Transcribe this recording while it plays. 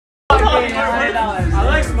I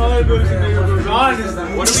like smaller boobs and bigger boobs.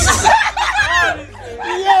 Honestly. What are we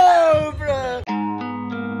gonna Yo, bro.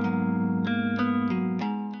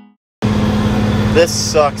 This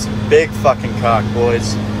sucks big fucking cock,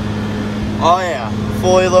 boys. Oh yeah,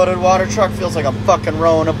 fully loaded water truck feels like I'm fucking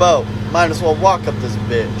rowing a boat. Might as well walk up this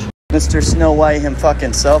bitch. Mr. Snow White him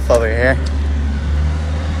fucking self over here.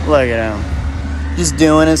 Look at him. Just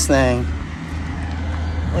doing his thing.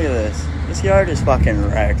 Look at this. This yard is fucking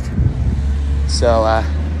wrecked. So,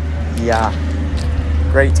 yeah.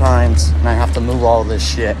 Great times. And I have to move all this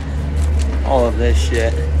shit. All of this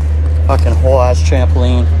shit. Fucking whole ass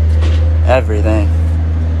trampoline. Everything.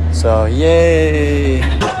 So, yay.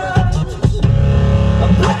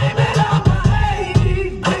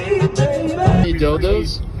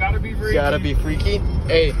 Dildos? Gotta be freaky.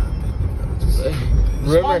 Hey.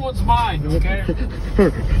 Small one's mine, okay?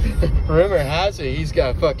 Rumor has it he's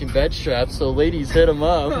got fucking bed straps, so ladies, hit him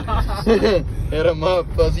up. Hit him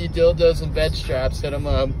up. Fuzzy dildos and bed straps, hit him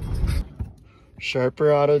up.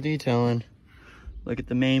 Sharper Auto Detailing. Look at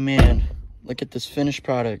the main man. Look at this finished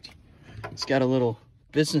product. It's got a little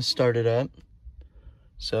business started up.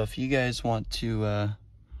 So if you guys want to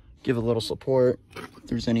give a little support, if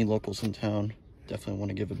there's any locals in town, definitely want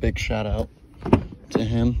to give a big shout out to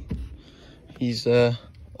him. He's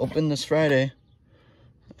open this Friday.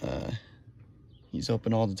 He's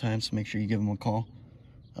open all the time, so make sure you give him a call.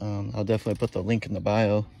 I'll definitely put the link in the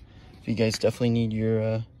bio if you guys definitely need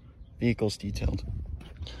your vehicles detailed.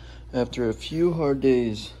 After a few hard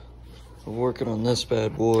days of working on this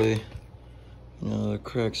bad boy, you know, the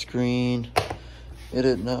cracked screen,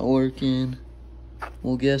 it not working.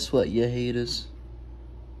 Well, guess what, you haters?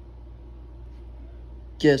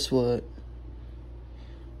 Guess what?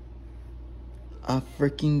 I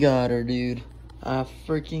freaking got her, dude. I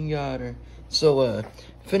freaking got her. So,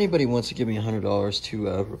 if anybody wants to give me $100 to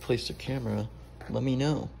replace their camera, let me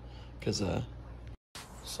know. Cause,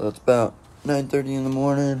 so it's about 9:30 in the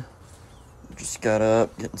morning. Just got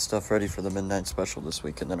up, getting stuff ready for the midnight special this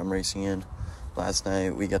weekend that I'm racing in. Last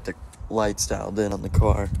night, we got the lights dialed in on the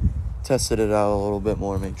car. Tested it out a little bit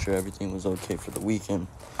more, make sure everything was okay for the weekend.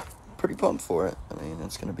 Pretty pumped for it. I mean,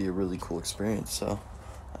 it's going to be a really cool experience, so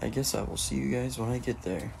I guess I will see you guys when I get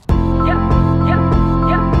there.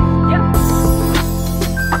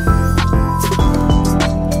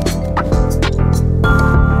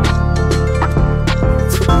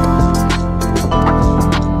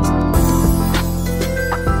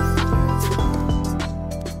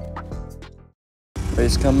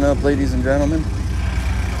 Race coming up, ladies and gentlemen.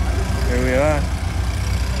 Here we are.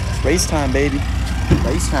 It's race time, baby.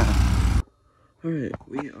 Race time. Alright,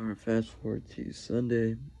 we are fast forward to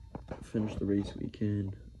Sunday. Finished the race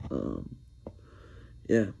weekend.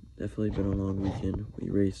 Yeah, definitely been a long weekend. We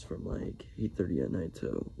raced from like 8:30 at night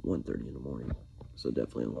to 1:30 in the morning. So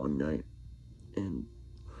definitely a long night. And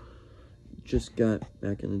just got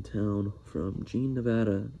back into town from Jean,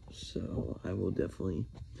 Nevada. So I will definitely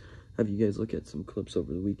have you guys look at some clips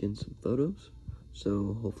over the weekend, some photos.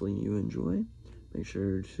 So hopefully you enjoy. Make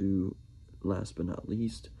sure to, last but not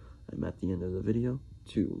least, I'm at the end of the video,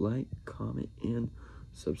 to like, comment, and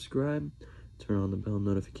subscribe. Turn on the bell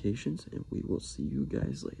notifications, and we will see you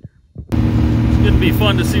guys later. It's going to be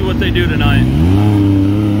fun to see what they do tonight.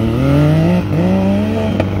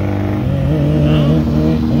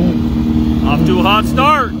 Off to a hot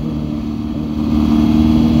start.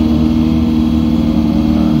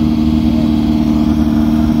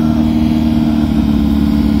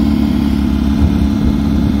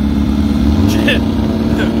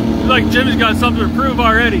 Like Jimmy's got something to prove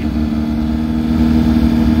already.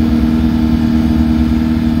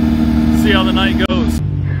 See how the night goes.